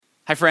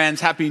Hi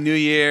friends, Happy New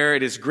Year.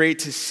 It is great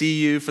to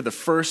see you for the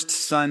first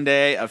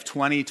Sunday of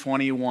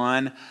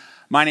 2021.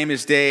 My name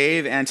is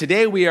Dave, and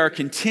today we are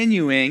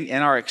continuing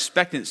in our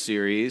Expectant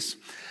series.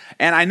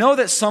 And I know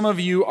that some of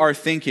you are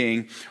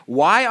thinking,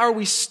 why are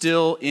we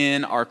still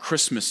in our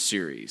Christmas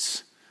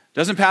series?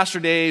 Doesn't Pastor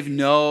Dave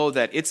know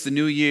that it's the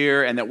new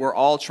year and that we're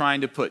all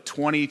trying to put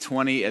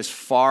 2020 as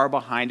far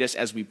behind us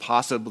as we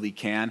possibly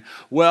can?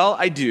 Well,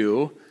 I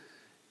do.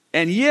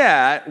 And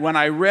yet, when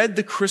I read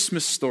the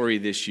Christmas story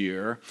this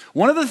year,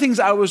 one of the things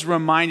I was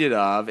reminded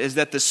of is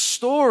that the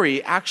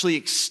story actually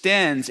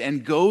extends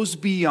and goes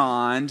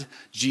beyond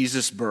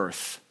Jesus'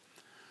 birth.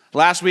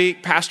 Last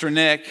week, Pastor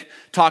Nick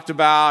talked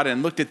about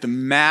and looked at the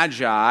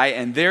Magi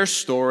and their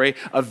story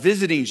of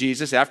visiting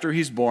Jesus after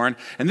he's born.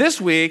 And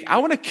this week, I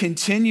want to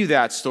continue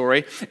that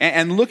story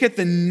and look at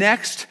the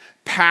next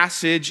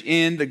passage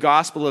in the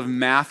Gospel of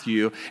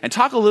Matthew and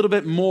talk a little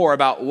bit more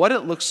about what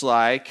it looks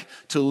like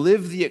to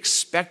live the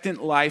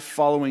expectant life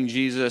following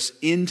Jesus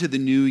into the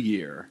new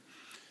year.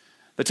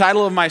 The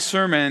title of my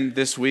sermon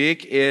this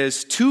week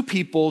is Two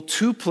People,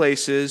 Two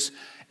Places,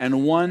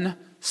 and One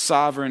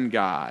Sovereign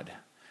God.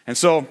 And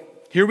so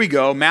here we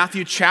go,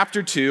 Matthew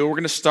chapter 2. We're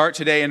going to start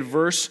today in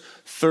verse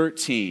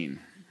 13.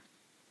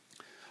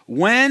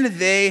 When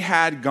they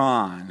had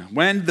gone,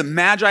 when the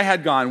Magi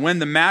had gone, when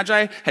the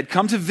Magi had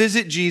come to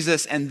visit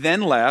Jesus and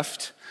then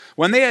left,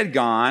 when they had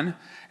gone,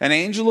 an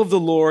angel of the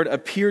Lord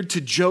appeared to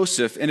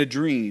Joseph in a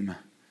dream.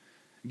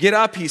 "Get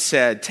up," he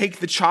said, "take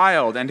the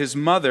child and his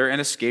mother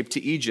and escape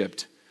to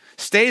Egypt.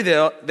 Stay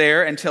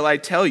there until I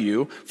tell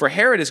you, for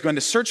Herod is going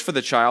to search for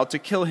the child to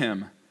kill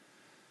him."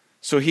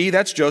 So he,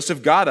 that's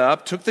Joseph, got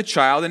up, took the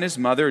child and his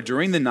mother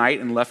during the night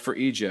and left for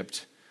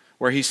Egypt,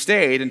 where he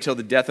stayed until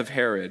the death of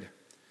Herod.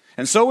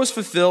 And so was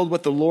fulfilled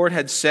what the Lord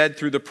had said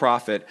through the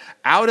prophet,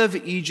 "Out of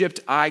Egypt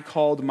I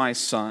called my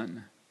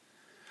son."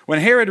 When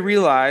Herod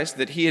realized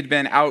that he had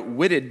been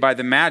outwitted by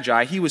the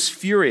Magi, he was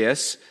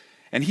furious,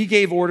 and he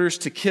gave orders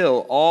to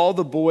kill all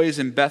the boys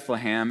in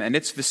Bethlehem and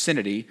its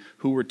vicinity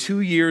who were 2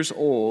 years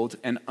old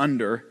and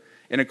under,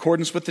 in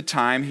accordance with the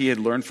time he had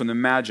learned from the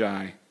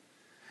Magi.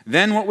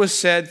 Then what was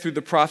said through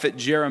the prophet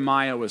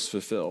Jeremiah was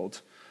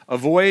fulfilled. "A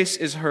voice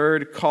is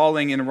heard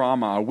calling in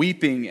Ramah,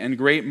 weeping and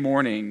great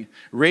mourning,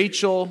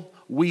 Rachel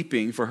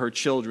weeping for her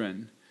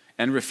children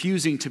and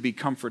refusing to be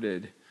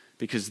comforted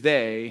because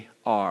they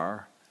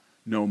are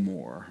no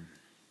more."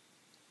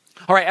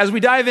 All right, as we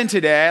dive in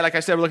today, like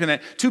I said, we're looking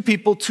at two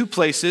people, two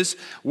places,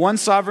 one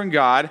sovereign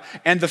God.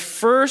 And the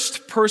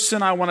first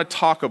person I want to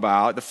talk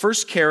about, the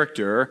first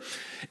character,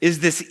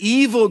 is this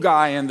evil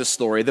guy in the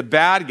story, the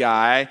bad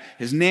guy.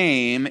 His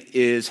name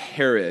is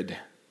Herod.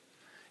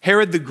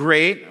 Herod the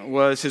Great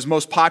was his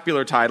most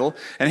popular title,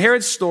 and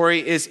Herod's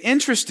story is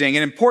interesting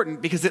and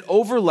important because it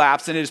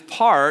overlaps and is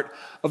part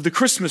of the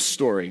Christmas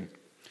story.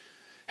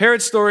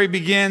 Herod's story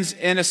begins,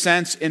 in a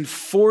sense, in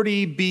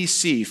 40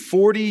 BC,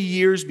 40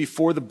 years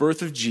before the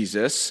birth of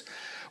Jesus,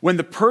 when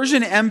the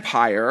Persian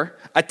Empire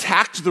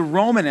attacked the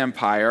Roman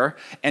Empire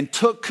and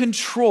took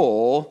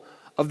control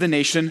of the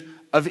nation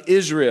of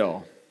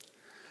Israel.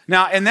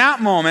 Now, in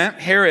that moment,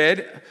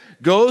 Herod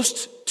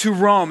goes to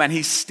Rome, and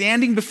he's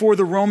standing before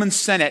the Roman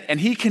Senate,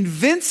 and he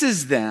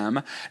convinces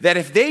them that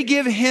if they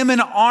give him an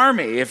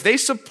army, if they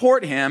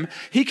support him,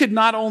 he could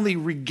not only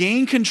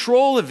regain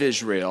control of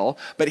Israel,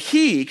 but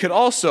he could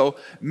also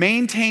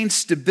maintain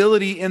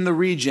stability in the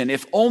region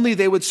if only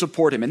they would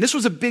support him. And this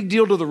was a big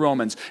deal to the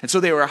Romans, and so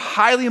they were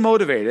highly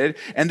motivated,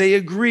 and they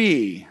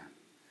agree.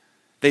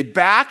 They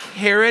back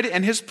Herod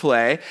and his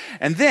play,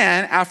 and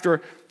then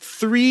after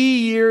 3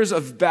 years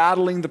of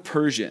battling the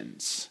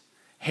Persians,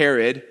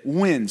 Herod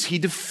wins. He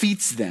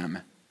defeats them.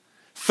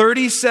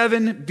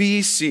 37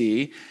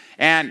 BC,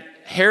 and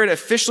Herod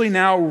officially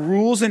now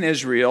rules in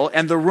Israel,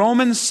 and the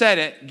Roman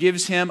Senate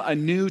gives him a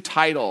new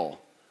title,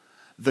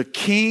 the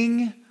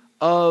King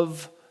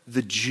of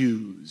the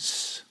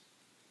Jews.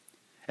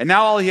 And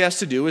now all he has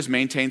to do is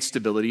maintain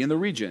stability in the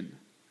region.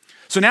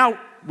 So now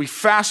we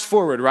fast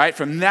forward, right,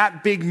 from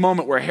that big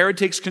moment where Herod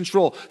takes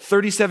control,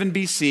 37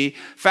 BC,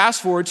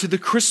 fast forward to the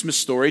Christmas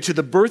story, to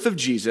the birth of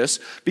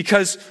Jesus,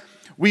 because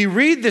we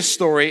read this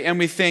story and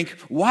we think,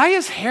 why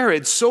is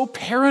Herod so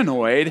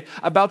paranoid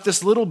about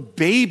this little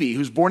baby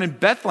who's born in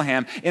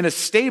Bethlehem in a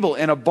stable,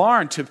 in a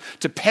barn,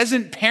 to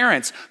peasant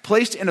parents,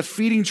 placed in a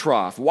feeding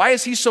trough? Why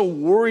is he so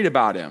worried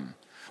about him?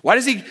 Why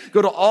does he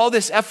go to all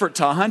this effort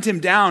to hunt him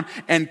down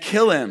and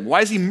kill him? Why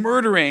is he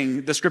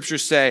murdering, the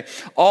scriptures say,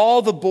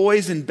 all the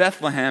boys in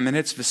Bethlehem and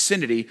its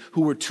vicinity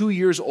who were 2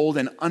 years old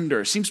and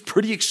under? Seems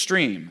pretty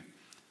extreme.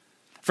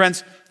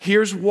 Friends,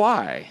 here's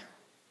why.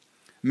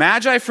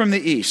 Magi from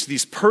the east,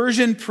 these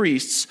Persian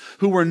priests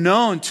who were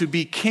known to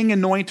be king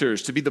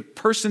anointers, to be the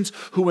persons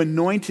who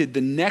anointed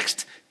the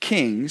next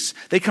kings,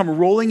 they come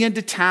rolling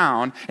into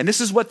town, and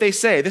this is what they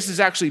say. This is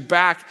actually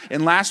back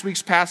in last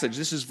week's passage.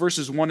 This is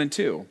verses 1 and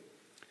 2.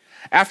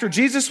 After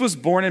Jesus was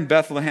born in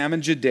Bethlehem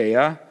in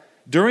Judea,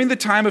 during the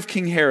time of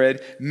King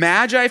Herod,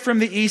 Magi from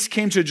the east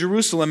came to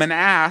Jerusalem and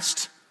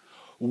asked,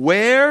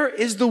 "Where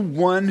is the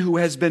one who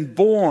has been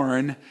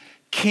born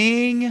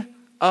King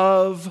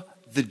of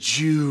the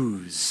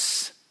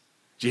Jews.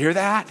 Did you hear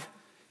that?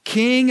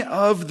 King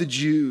of the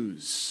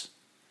Jews.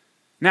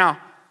 Now,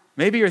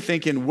 maybe you're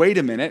thinking, wait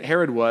a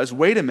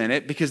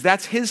minute, because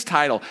that's his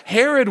title.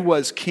 Herod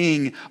was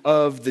king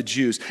of the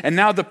Jews. And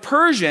now the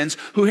Persians,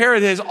 who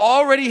Herod has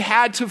already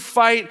had to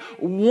fight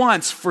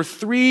once for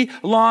 3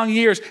 long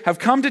years, have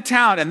come to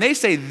town, and they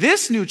say,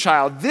 this new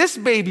child, this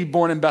baby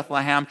born in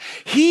Bethlehem,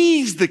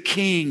 he's the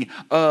king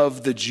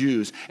of the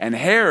Jews. And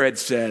Herod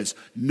says,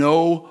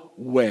 no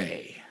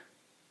way.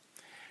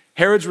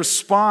 Herod's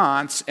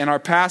response in our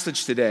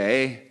passage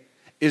today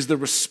is the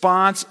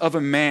response of a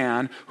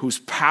man whose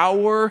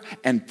power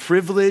and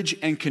privilege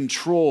and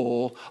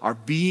control are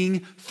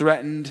being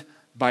threatened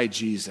by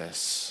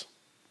Jesus.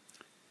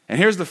 And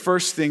here's the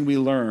first thing we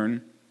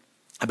learn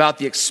about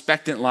the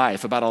expectant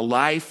life, about a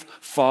life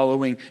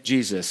following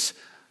Jesus.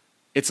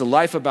 It's a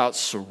life about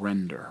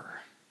surrender.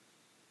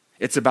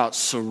 It's about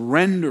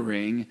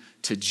surrendering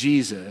to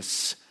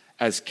Jesus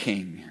as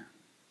king.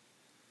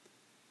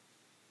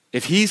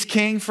 If he's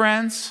king,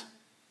 friends,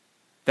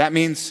 that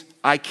means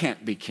I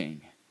can't be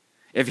king.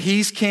 If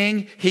he's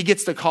king, he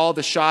gets to call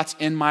the shots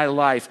in my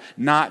life,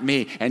 not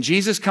me. And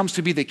Jesus comes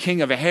to be the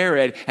king of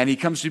Herod, and he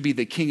comes to be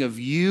the king of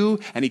you,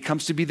 and he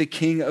comes to be the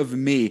king of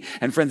me.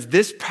 And friends,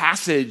 this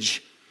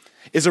passage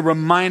is a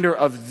reminder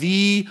of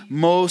the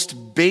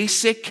most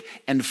basic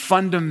and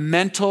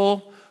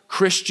fundamental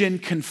Christian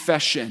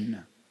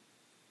confession.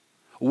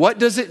 What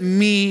does it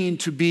mean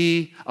to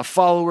be a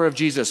follower of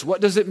Jesus? What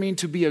does it mean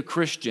to be a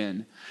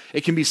Christian?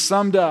 It can be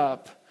summed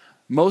up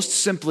most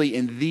simply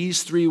in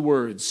these 3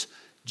 words: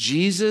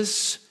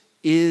 Jesus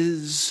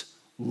is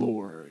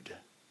Lord.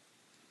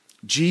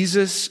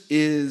 Jesus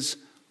is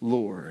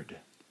Lord.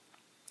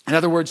 In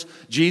other words,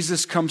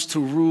 Jesus comes to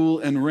rule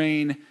and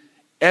reign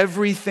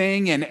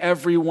everything and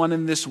everyone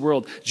in this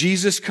world.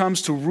 Jesus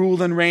comes to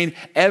rule and reign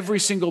every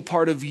single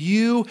part of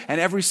you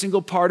and every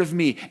single part of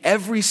me,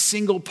 every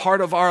single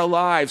part of our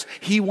lives.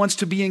 He wants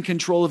to be in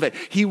control of it.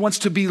 He wants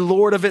to be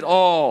Lord of it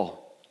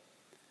all.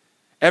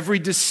 Every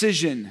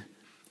decision,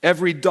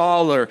 every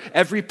dollar,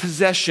 every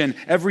possession,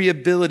 every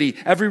ability,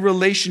 every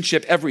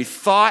relationship, every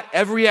thought,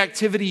 every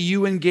activity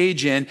you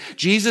engage in,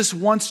 Jesus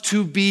wants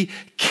to be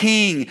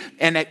king.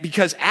 And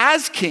because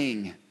as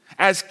king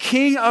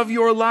of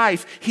your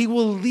life, he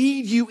will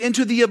lead you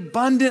into the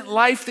abundant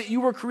life that you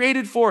were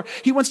created for.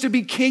 He wants to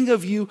be king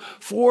of you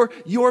for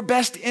your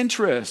best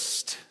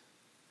interest.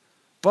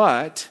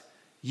 But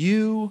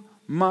you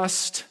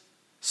must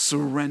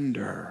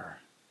surrender.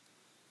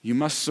 You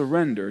must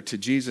surrender to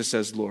Jesus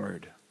as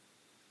Lord.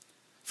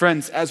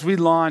 Friends, as we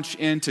launch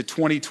into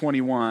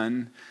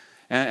 2021,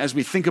 and as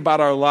we think about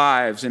our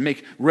lives and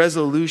make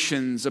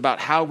resolutions about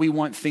how we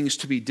want things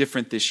to be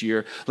different this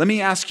year, let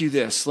me ask you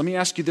this. Let me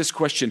ask you this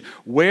question.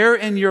 Where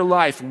in your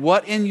life,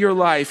 what in your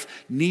life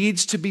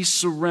needs to be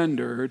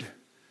surrendered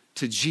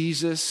to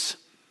Jesus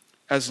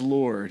as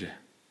Lord?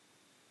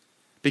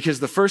 Because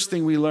the first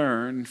thing we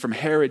learn from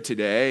Herod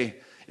today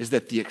is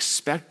that the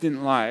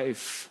expectant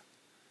life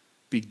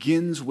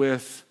begins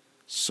with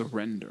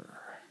surrender.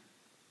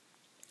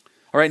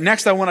 All right,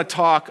 next I want to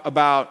talk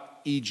about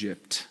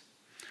Egypt.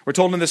 We're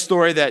told in the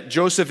story that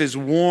Joseph is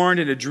warned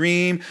in a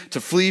dream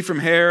to flee from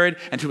Herod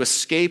and to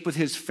escape with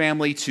his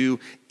family to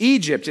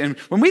Egypt. And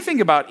when we think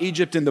about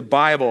Egypt in the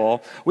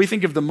Bible, we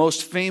think of the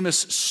most famous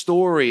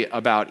story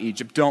about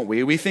Egypt, don't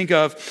we? We think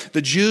of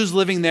the Jews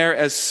living there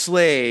as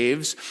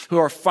slaves who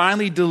are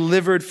finally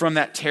delivered from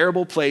that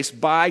terrible place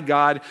by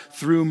God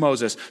through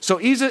Moses.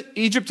 So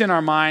Egypt in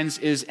our minds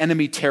is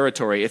enemy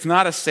territory. It's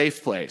not a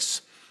safe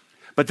place.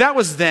 But that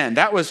was then.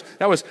 That was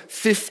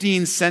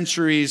 15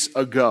 centuries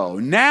ago.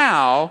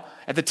 Now,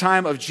 at the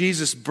time of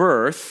Jesus'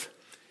 birth,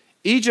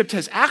 Egypt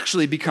has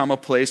actually become a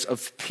place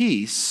of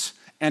peace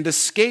and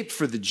escape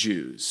for the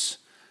Jews.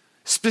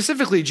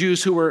 Specifically,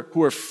 Jews who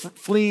were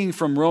fleeing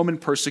from Roman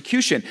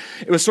persecution.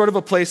 It was sort of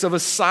a place of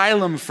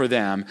asylum for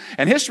them.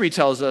 And history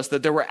tells us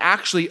that there were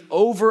actually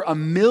over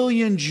 1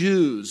 million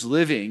Jews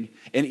living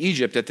in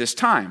Egypt at this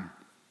time.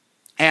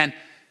 And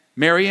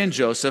Mary and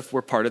Joseph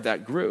were part of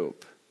that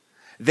group.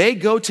 They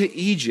go to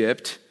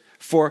Egypt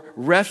for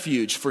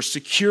refuge, for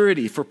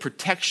security, for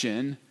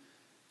protection,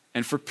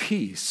 and for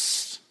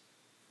peace.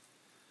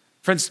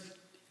 Friends,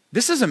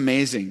 this is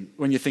amazing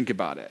when you think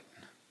about it.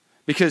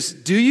 Because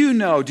do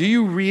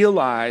you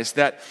realize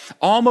that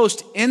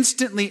almost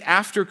instantly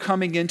after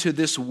coming into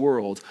this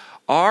world,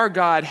 our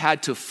God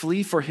had to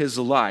flee for his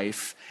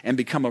life and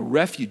become a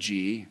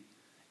refugee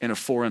in a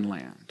foreign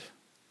land?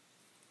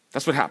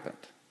 That's what happened.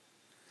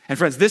 And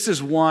friends, this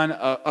is one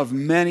of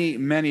many,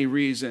 many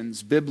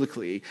reasons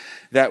biblically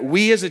that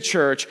we as a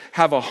church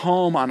have a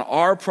home on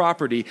our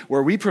property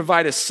where we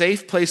provide a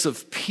safe place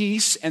of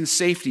peace and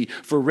safety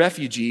for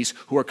refugees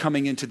who are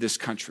coming into this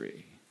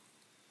country.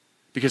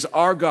 Because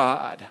our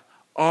God,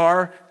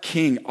 our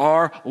King,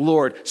 our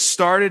Lord,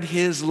 started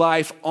his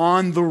life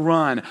on the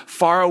run,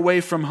 far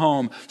away from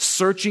home,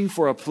 searching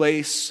for a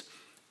place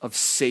of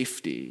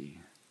safety.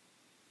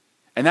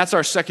 And that's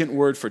our second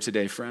word for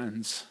today,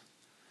 friends.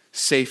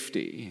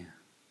 Safety.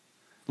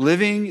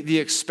 Living the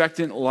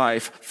expectant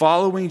life,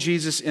 following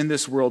Jesus in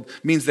this world,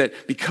 means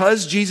that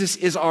because Jesus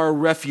is our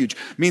refuge,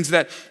 means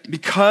that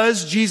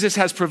because Jesus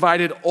has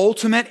provided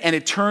ultimate and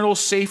eternal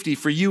safety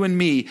for you and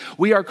me,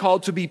 we are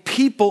called to be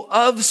people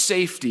of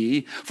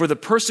safety for the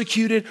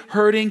persecuted,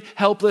 hurting,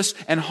 helpless,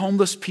 and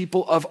homeless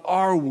people of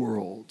our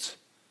world.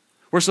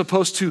 We're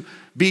supposed to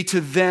be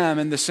to them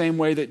in the same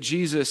way that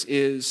Jesus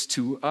is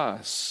to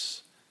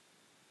us.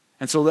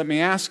 And so let me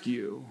ask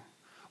you,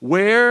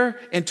 where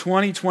in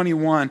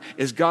 2021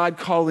 is God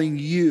calling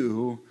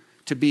you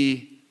to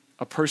be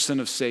a person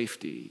of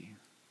safety,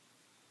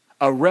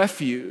 a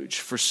refuge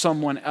for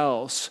someone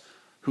else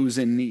who's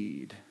in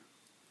need?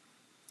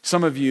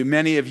 Some of you,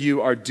 many of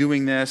you are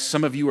doing this.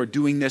 Some of you are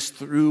doing this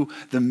through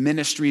the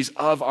ministries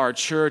of our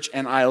church,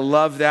 and I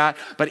love that.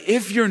 But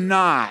if you're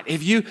not,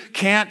 if you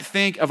can't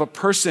think of a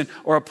person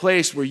or a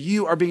place where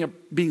you are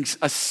being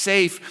a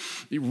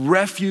safe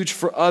refuge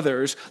for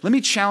others, let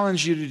me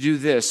challenge you to do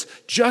this.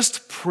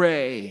 Just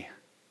pray.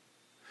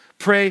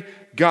 Pray,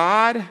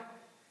 God,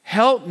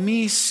 help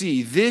me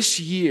see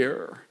this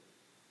year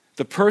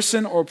the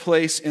person or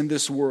place in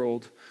this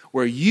world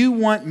where you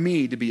want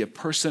me to be a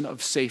person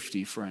of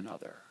safety for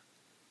another.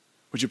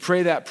 Would you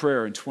pray that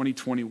prayer in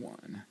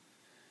 2021?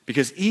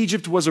 Because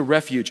Egypt was a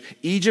refuge.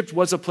 Egypt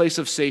was a place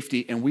of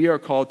safety, and we are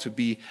called to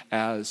be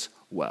as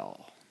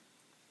well.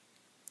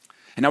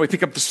 And now we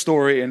pick up the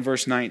story in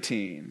verse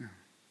 19.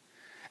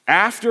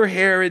 After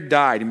Herod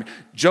died,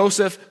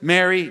 Joseph,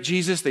 Mary,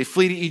 Jesus, they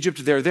flee to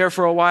Egypt. They're there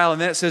for a while,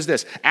 and then it says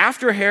this.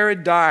 After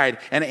Herod died,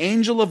 an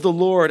angel of the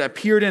Lord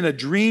appeared in a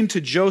dream to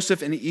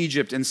Joseph in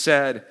Egypt and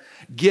said,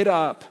 "Get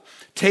up,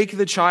 take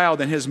the child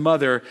and his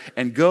mother,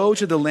 and go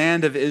to the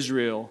land of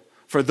Israel.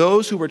 For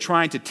those who were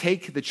trying to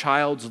take the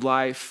child's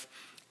life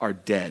are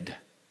dead."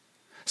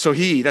 So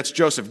he, that's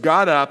Joseph,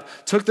 got up,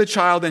 took the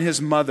child and his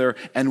mother,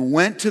 and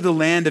went to the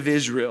land of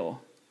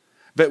Israel.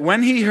 But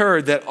when he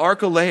heard that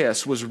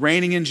Archelaus was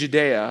reigning in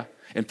Judea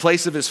in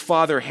place of his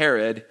father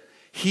Herod,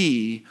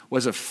 he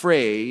was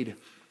afraid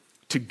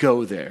to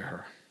go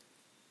there.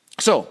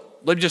 So,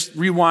 let me just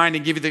rewind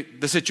and give you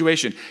the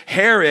situation.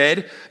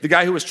 Herod, the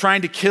guy who was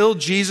trying to kill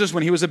Jesus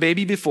when he was a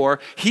baby before,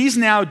 he's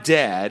now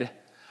dead,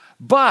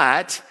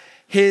 but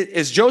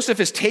as Joseph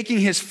is taking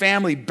his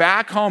family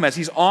back home, as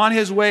he's on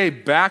his way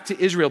back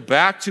to Israel,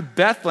 back to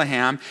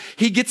Bethlehem,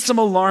 he gets some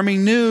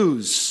alarming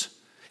news.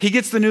 He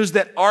gets the news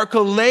that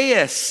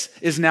Archelaus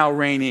is now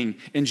reigning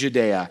in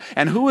Judea.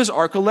 And who is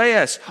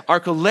Archelaus?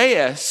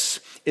 Archelaus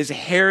is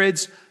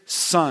Herod's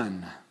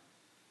son.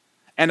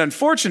 And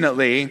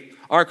unfortunately,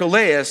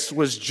 Archelaus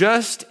was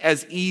just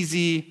as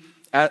easy,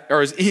 not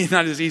as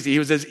easy, he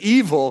was as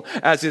evil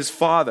as his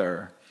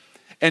father.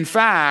 In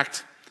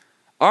fact,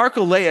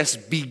 Archelaus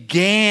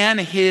began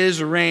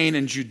his reign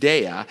in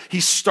Judea. He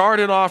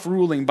started off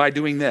ruling by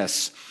doing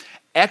this,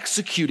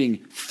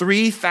 executing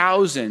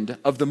 3,000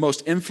 of the most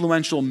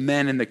influential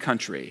men in the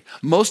country.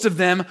 Most of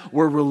them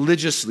were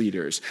religious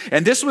leaders.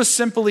 And this was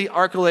simply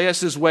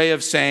Archelaus' way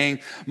of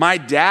saying, my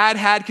dad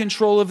had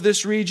control of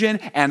this region,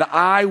 and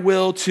I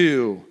will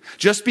too.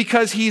 Just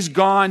because he's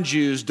gone,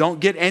 Jews, don't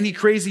get any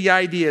crazy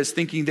ideas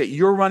thinking that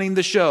you're running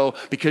the show,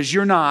 because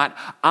you're not.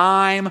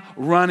 I'm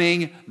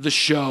running the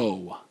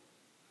show.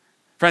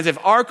 Friends, if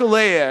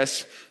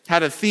Archelaus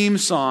had a theme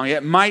song,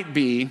 it might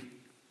be,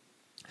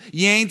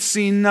 "You ain't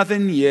seen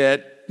nothing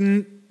yet.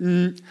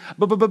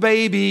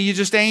 Baby, you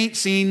just ain't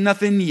seen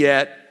nothing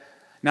yet."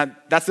 Now,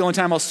 that's the only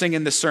time I'll sing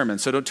in this sermon,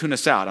 so don't tune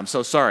us out. I'm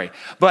so sorry.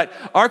 But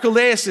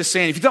Archelaus is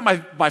saying, if you thought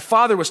my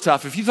father was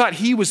tough, if you thought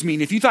he was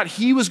mean, if you thought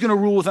he was going to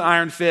rule with an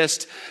iron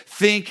fist,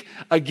 think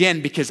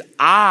again, because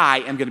I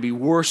am going to be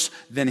worse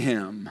than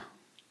him.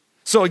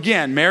 So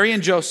again, Mary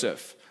and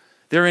Joseph,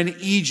 they're in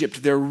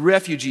Egypt. They're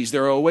refugees.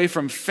 They're away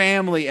from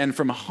family and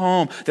from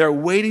home. They're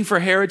waiting for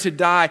Herod to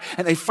die,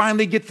 and they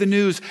finally get the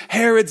news,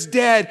 Herod's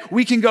dead.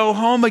 We can go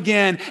home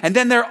again. And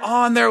then they're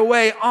on their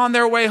way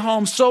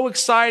home, so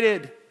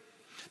excited.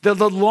 The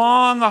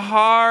long,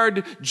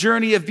 hard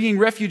journey of being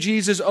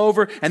refugees is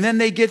over, and then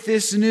they get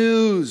this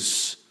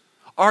news.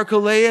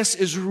 Archelaus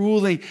is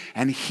ruling,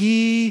 and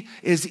he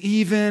is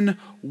even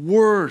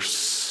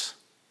worse.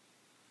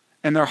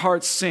 And their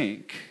hearts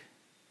sink.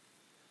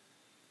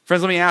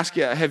 Friends, let me ask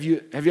you, have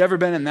you ever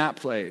been in that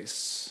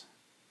place?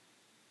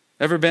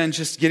 Ever been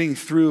just getting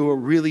through a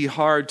really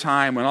hard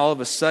time when all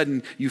of a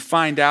sudden you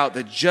find out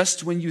that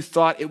just when you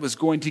thought it was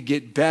going to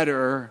get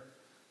better,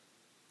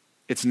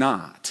 it's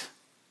not?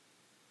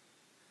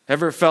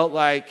 Ever felt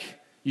like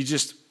you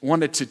just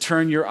wanted to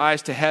turn your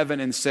eyes to heaven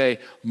and say,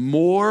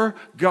 more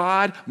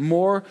God,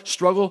 more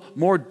struggle,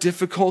 more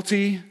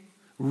difficulty?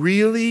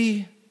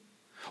 Really?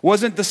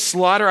 Wasn't the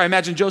slaughter, I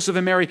imagine Joseph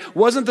and Mary,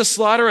 wasn't the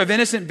slaughter of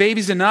innocent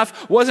babies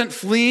enough? Wasn't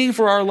fleeing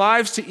for our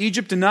lives to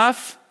Egypt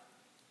enough?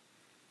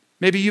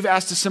 Maybe you've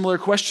asked a similar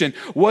question.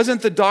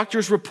 Wasn't the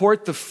doctor's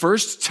report the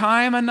first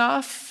time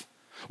enough?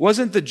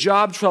 Wasn't the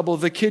job trouble,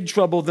 the kid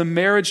trouble, the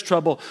marriage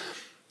trouble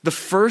the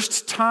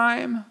first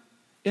time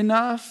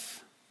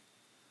enough?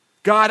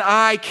 God,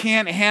 I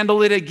can't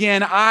handle it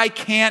again. I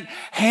can't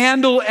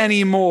handle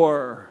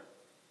anymore.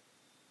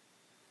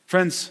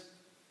 Friends,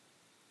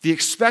 The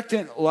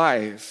expectant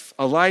life,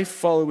 a life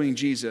following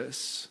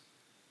Jesus,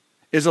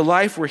 is a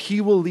life where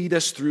he will lead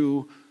us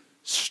through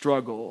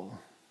struggle.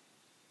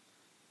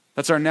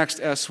 That's our next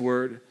S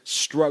word,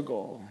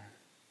 struggle.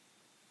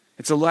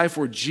 It's a life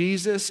where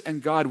Jesus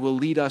and God will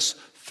lead us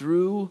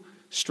through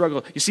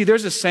struggle. You see,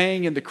 there's a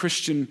saying in the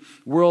Christian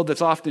world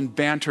that's often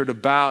bantered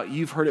about.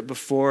 You've heard it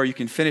before. You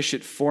can finish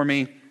it for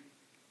me.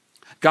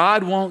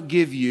 God won't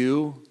give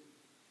you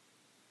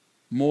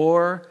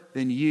more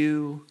than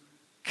you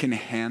can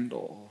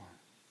handle.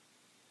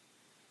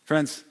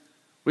 Friends,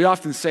 we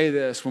often say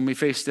this when we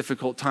face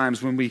difficult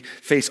times, when we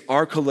face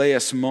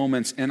Archelaus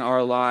moments in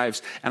our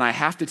lives. And I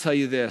have to tell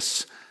you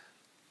this,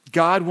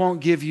 God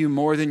won't give you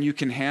more than you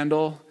can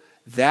handle.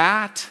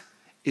 That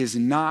is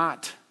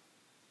not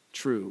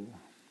true.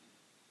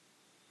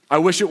 I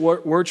wish it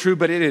were true,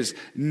 but it is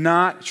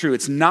not true.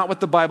 It's not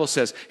what the Bible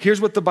says. Here's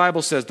what the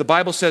Bible says. The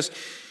Bible says,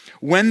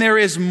 when there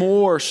is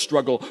more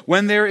struggle,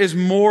 when there is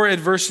more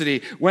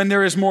adversity, when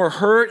there is more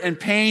hurt and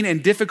pain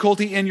and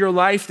difficulty in your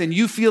life than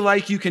you feel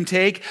like you can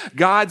take,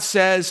 God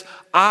says,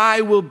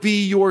 I will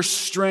be your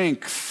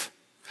strength.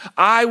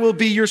 I will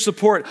be your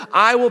support.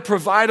 I will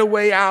provide a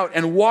way out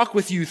and walk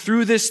with you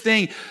through this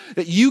thing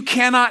that you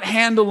cannot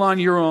handle on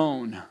your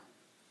own.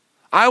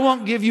 I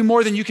won't give you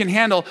more than you can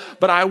handle,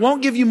 but I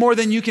won't give you more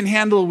than you can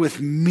handle with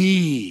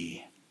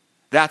me.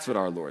 That's what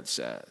our Lord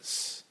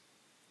says.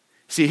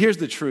 See, here's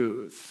the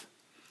truth.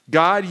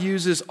 God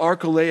uses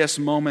Archelaus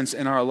moments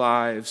in our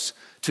lives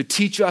to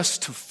teach us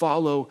to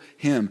follow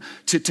him,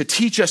 to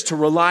teach us to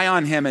rely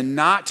on him and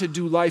not to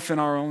do life in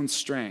our own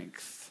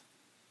strength.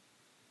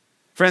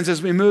 Friends,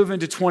 as we move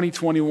into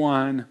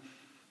 2021,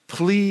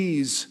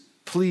 please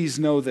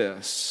know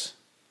this.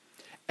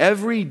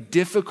 Every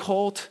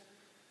difficult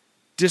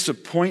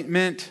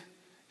disappointment,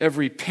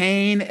 every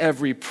pain,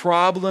 every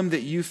problem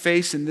that you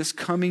face in this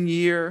coming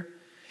year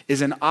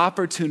is an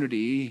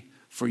opportunity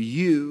for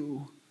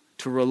you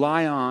to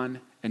rely on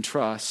and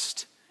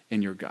trust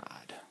in your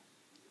God.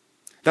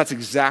 That's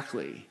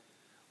exactly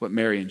what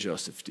Mary and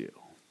Joseph do.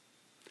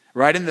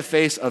 Right in the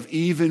face of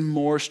even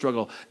more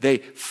struggle, they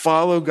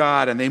follow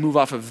God and they move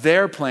off of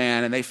their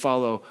plan and they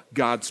follow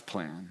God's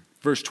plan.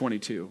 Verse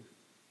 22.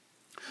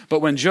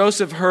 But when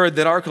Joseph heard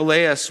that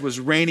Archelaus was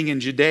reigning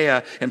in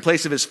Judea in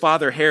place of his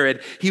father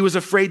Herod, he was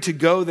afraid to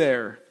go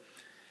there.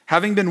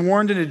 Having been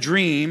warned in a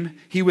dream,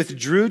 he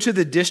withdrew to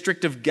the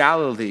district of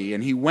Galilee,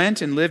 and he went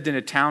and lived in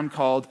a town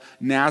called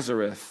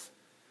Nazareth.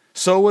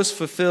 So was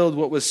fulfilled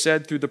what was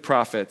said through the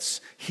prophets.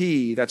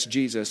 He, that's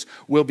Jesus,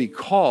 will be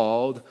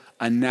called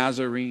a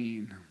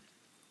Nazarene.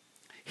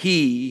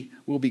 He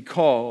will be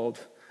called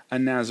a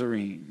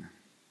Nazarene.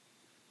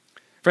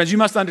 Friends, you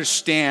must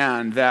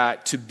understand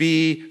that to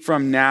be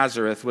from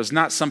Nazareth was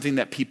not something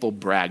that people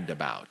bragged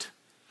about.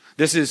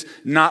 This is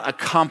not a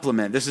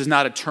compliment. This is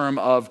not a term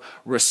of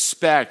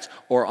respect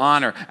or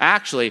honor.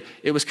 Actually,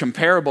 it was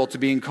comparable to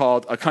being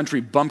called a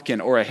country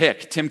bumpkin or a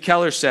hick. Tim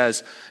Keller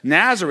says,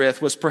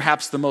 Nazareth was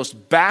perhaps the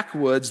most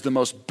backwoods, the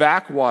most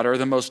backwater,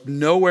 the most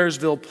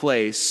nowheresville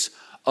place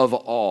of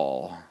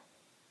all.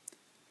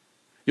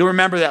 You'll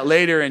remember that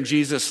later in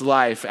Jesus'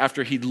 life,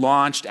 after he'd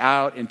launched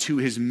out into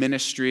his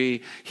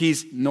ministry,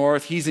 he's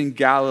north, he's in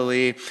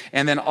Galilee,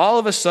 and then all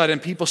of a sudden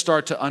people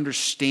start to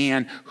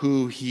understand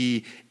who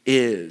he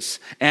is.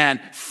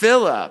 And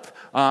Philip,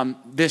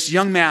 this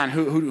young man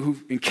who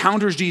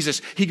encounters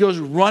Jesus, he goes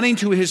running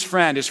to his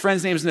friend. His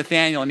friend's name is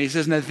Nathanael, and he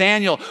says,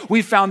 Nathanael,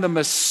 we found the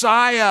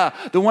Messiah,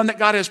 the one that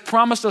God has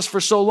promised us for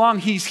so long.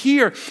 He's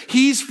here.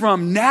 He's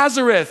from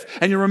Nazareth.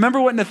 And you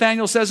remember what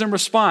Nathanael says in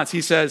response?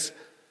 He says,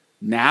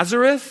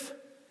 Nazareth?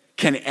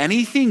 Can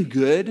anything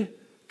good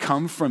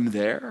come from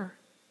there?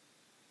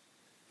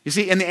 You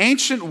see, in the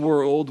ancient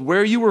world,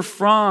 where you were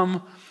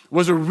from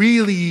was a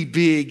really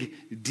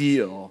big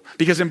deal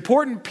because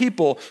important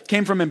people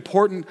came from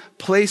important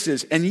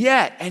places. And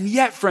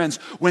yet, friends,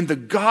 when the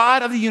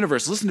God of the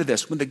universe, listen to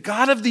this, when the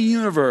God of the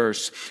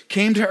universe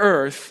came to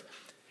earth,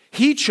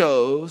 he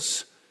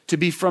chose to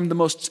be from the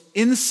most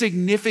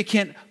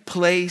insignificant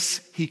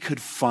place he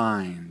could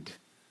find.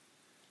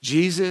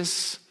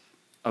 Jesus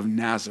of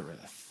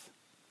Nazareth.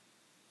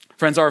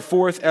 Friends, our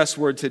fourth S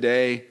word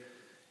today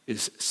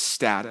is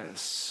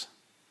status.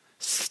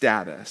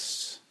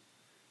 Status.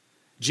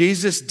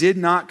 Jesus did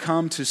not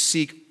come to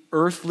seek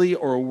earthly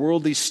or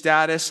worldly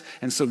status,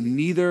 and so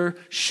neither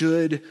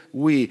should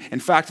we. In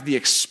fact, the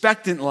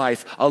expectant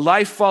life, a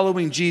life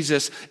following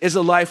Jesus, is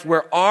a life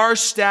where our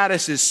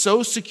status is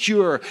so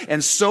secure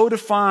and so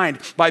defined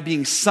by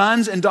being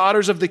sons and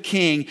daughters of the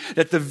King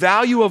that the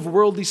value of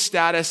worldly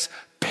status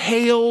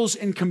pales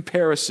in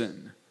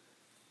comparison.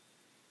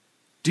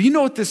 Do you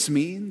know what this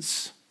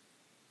means?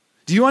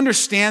 Do you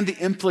understand the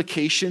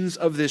implications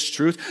of this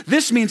truth?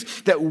 This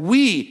means that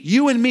we,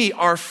 you and me,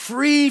 are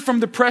free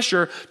from the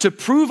pressure to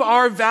prove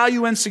our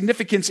value and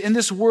significance in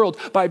this world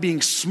by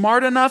being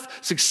smart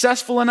enough,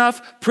 successful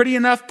enough, pretty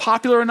enough,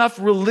 popular enough,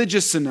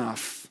 religious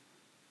enough.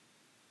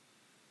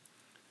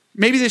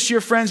 Maybe this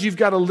year, friends, you've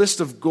got a list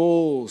of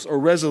goals or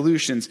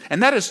resolutions,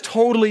 and that is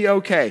totally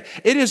okay.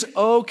 It is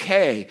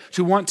okay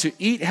to want to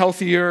eat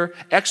healthier,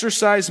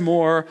 exercise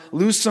more,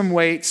 lose some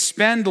weight,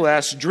 spend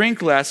less,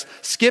 drink less,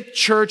 skip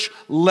church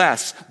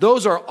less.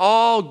 Those are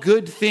all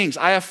good things.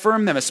 I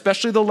affirm them,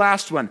 especially the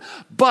last one.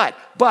 But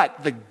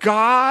the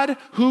God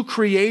who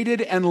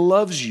created and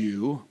loves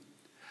you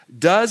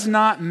does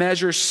not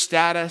measure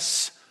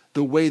status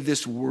the way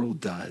this world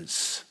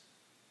does.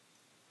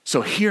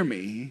 So hear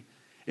me.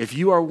 If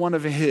you are one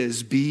of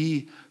his,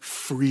 be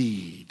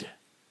freed.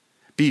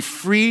 Be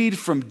freed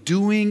from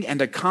doing and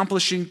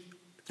accomplishing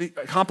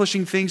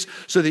things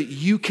so that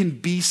you can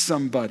be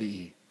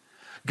somebody.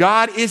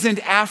 God isn't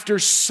after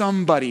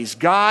somebody's.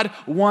 God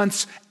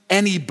wants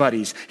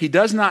anybody's. He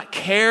does not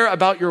care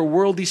about your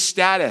worldly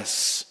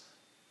status.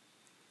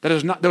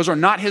 Those are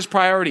not his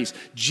priorities.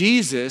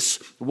 Jesus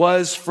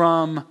was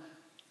from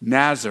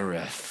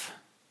Nazareth.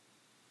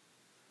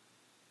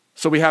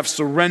 So we have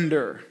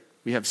surrender.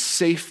 We have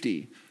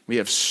safety, we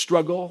have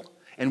struggle,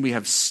 and we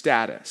have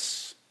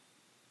status.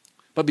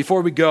 But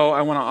before we go,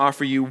 I want to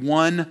offer you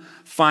one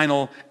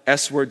final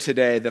S word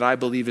today that I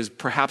believe is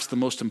perhaps the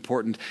most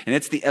important, and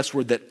it's the S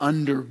word that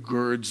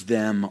undergirds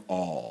them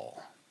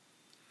all.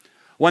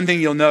 One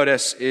thing you'll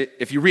notice,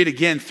 if you read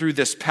again through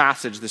this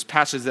passage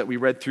that we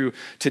read through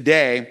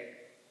today,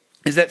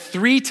 is that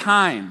 3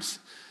 times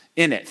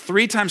in it,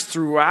 3 times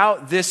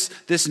throughout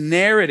this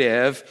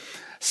narrative,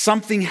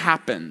 something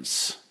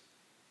happens.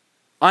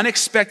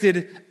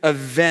 Unexpected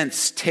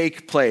events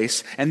take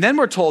place. And then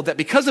we're told that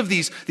because of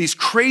these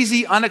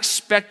crazy,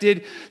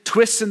 unexpected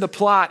twists in the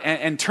plot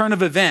and turn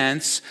of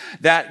events,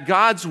 that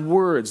God's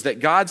words, that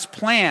God's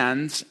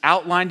plans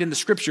outlined in the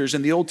scriptures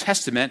in the Old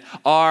Testament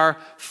are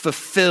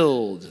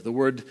fulfilled. The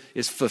word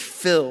is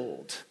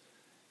fulfilled.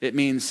 It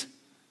means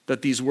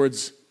that these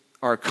words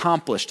are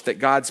accomplished, that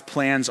God's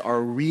plans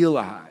are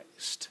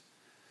realized.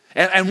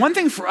 And one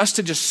thing for us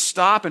to just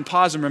stop and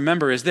pause and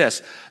remember is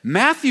this.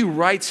 Matthew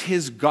writes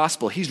his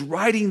gospel. He's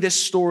writing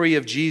this story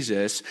of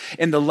Jesus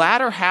in the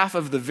latter half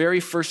of the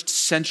very first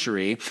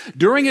century,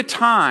 during a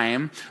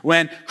time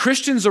when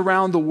Christians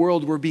around the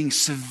world were being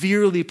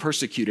severely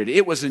persecuted.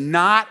 It was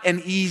not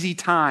an easy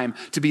time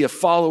to be a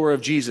follower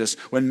of Jesus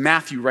when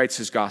Matthew writes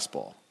his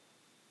gospel.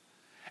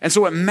 And so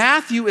what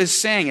Matthew is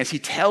saying as he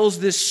tells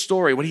this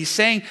story, what he's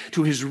saying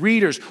to his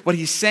readers, what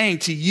he's saying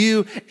to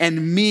you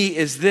and me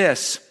is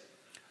this.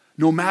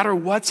 No matter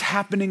what's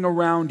happening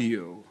around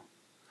you,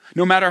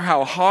 no matter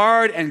how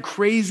hard and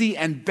crazy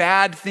and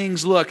bad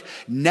things look,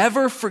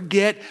 never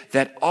forget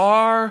that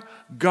our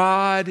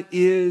God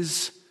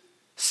is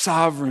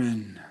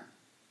sovereign.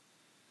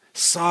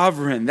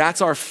 Sovereign. That's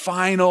our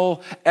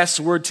final S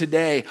word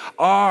today.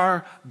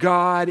 Our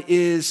God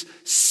is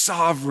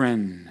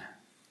sovereign.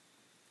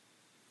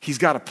 He's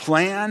got a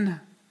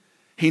plan.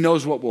 He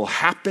knows what will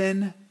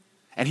happen.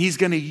 And he's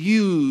going to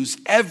use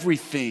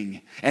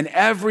everything and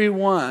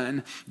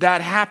everyone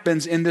that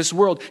happens in this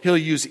world. He'll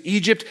use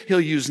Egypt. He'll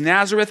use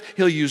Nazareth.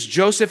 He'll use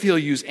Joseph. He'll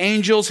use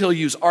angels. He'll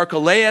use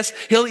Archelaus.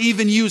 He'll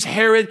even use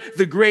Herod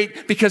the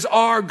Great because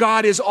our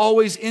God is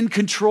always in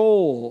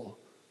control.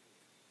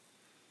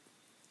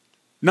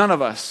 None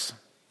of us,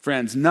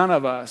 friends, none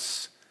of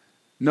us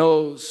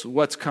knows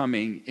what's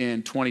coming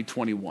in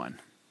 2021.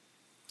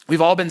 We've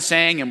all been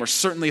saying, and we're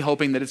certainly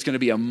hoping that it's going to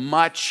be a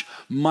much,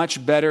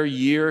 much better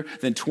year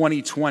than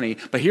 2020.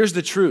 But here's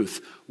the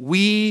truth.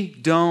 We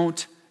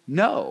don't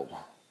know.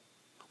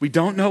 We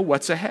don't know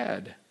what's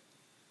ahead.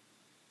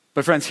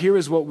 But friends, here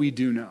is what we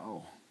do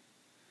know.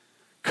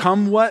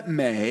 Come what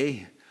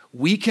may,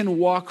 we can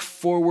walk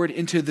forward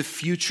into the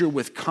future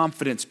with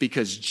confidence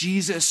because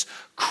Jesus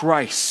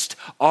Christ,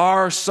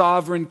 our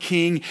sovereign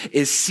King,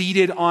 is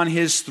seated on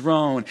his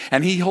throne,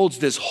 and he holds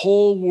this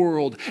whole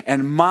world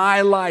and my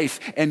life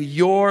and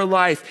your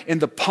life in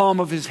the palm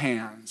of his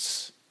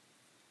hands.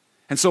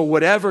 And so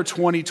whatever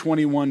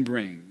 2021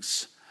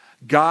 brings,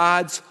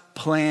 God's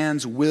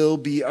plans will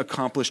be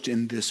accomplished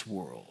in this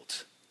world.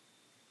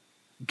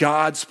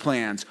 God's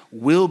plans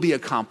will be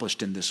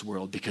accomplished in this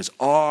world because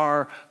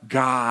our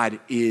God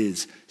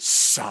is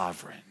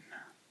sovereign.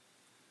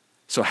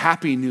 So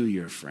happy New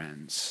Year,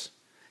 friends.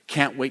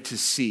 Can't wait to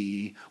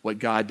see what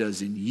God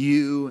does in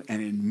you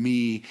and in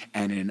me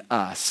and in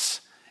us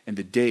in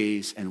the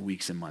days and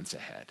weeks and months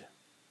ahead.